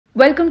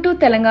Welcome to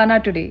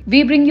Telangana Today.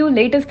 We bring you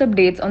latest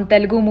updates on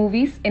Telugu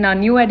movies in our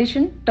new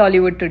edition,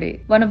 Tollywood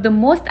Today. One of the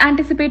most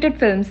anticipated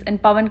films in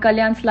Pawan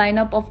Kalyan's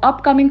lineup of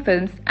upcoming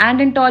films and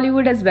in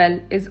Tollywood as well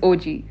is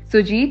OG.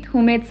 Sujit,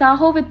 who made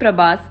Saho with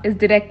Prabhas, is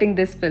directing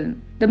this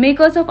film. The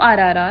makers of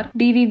RRR,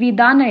 DVV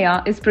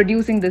Danaya, is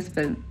producing this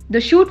film.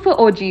 The shoot for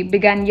OG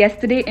began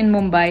yesterday in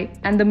Mumbai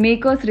and the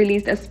makers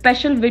released a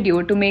special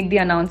video to make the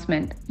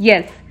announcement.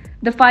 Yes,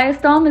 the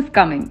firestorm is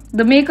coming.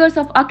 The makers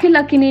of Akhil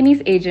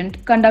Akkineni's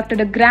Agent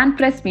conducted a grand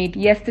press meet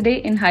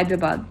yesterday in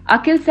Hyderabad.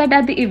 Akhil said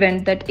at the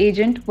event that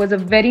Agent was a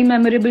very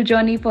memorable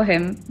journey for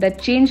him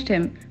that changed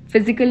him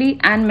physically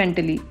and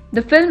mentally.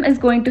 The film is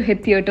going to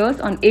hit theatres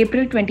on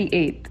April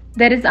 28th.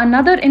 There is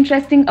another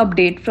interesting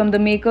update from the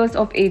makers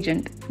of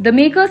Agent. The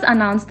makers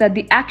announced that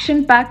the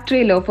action-packed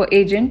trailer for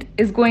Agent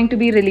is going to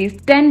be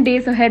released 10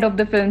 days ahead of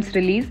the film's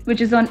release,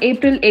 which is on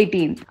April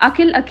 18th.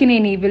 Akhil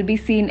Akkineni will be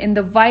seen in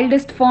the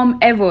wildest form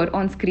ever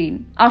on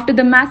screen. After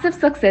the massive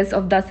success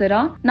of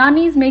Dasara,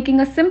 Nani is making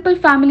a simple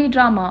family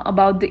drama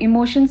about the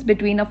emotions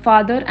between a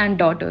father and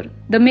daughter.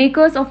 The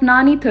makers of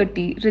Nani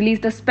 30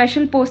 released a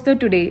special poster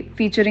today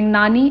featuring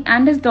Nani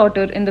and his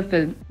daughter in the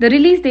film. The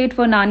release date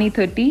for Nani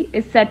 30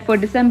 is set for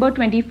December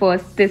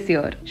 21st this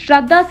year.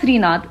 Shraddha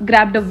Srinath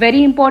grabbed a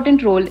very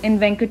important role in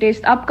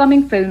Venkatesh's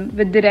upcoming film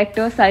with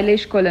director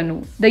Sailesh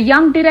Kolanu. The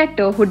young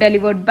director, who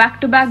delivered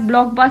back-to-back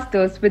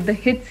blockbusters with the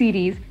hit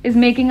series, is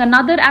making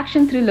another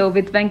action thriller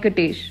with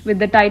Venkatesh with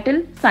the title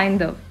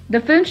Saindhav. The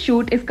film's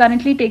shoot is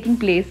currently taking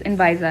place in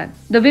Vizag.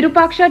 The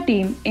Virupaksha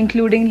team,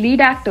 including lead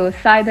actors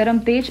Sai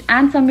Dharam Tej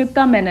and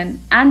Samyukta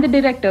Menon and the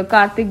director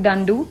Karthik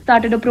Dandu,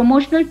 started a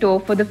promotional tour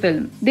for the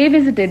film. They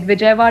visited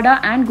Vijayawada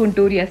and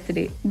Guntur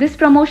yesterday. This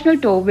promotional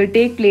tour will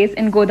take place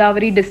in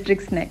Godavari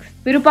districts next.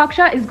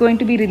 Virupaksha is going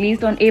to be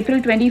released on April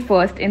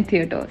 21st in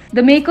theatres.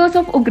 The makers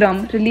of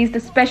Ugram released a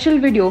special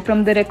video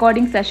from the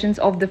recording sessions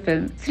of the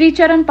film. Sri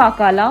Charan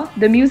Pakala,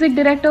 the music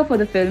director for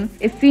the film,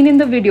 is seen in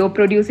the video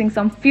producing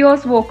some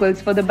fierce vocals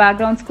for the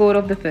background score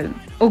of the film.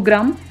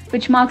 Ugram,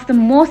 which marks the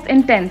most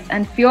intense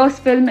and fierce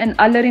film in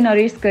Allari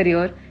Naresh's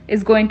career,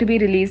 is going to be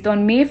released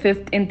on May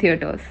 5th in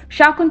theatres.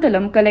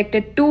 Shakuntalam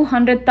collected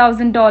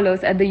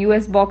 $200,000 at the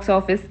US box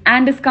office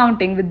and is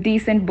counting with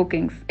decent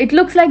bookings. It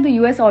looks like the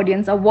US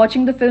audience are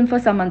watching the film for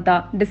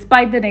Samantha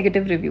despite the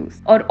negative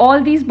reviews. Or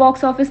all these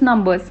box office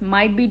numbers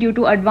might be due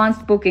to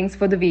advanced bookings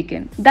for the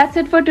weekend. That's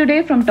it for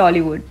today from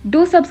Tollywood.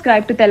 Do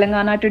subscribe to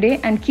Telangana Today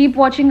and keep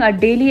watching our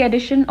daily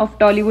edition of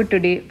Tollywood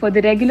Today for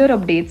the regular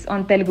updates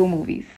on Telugu movies.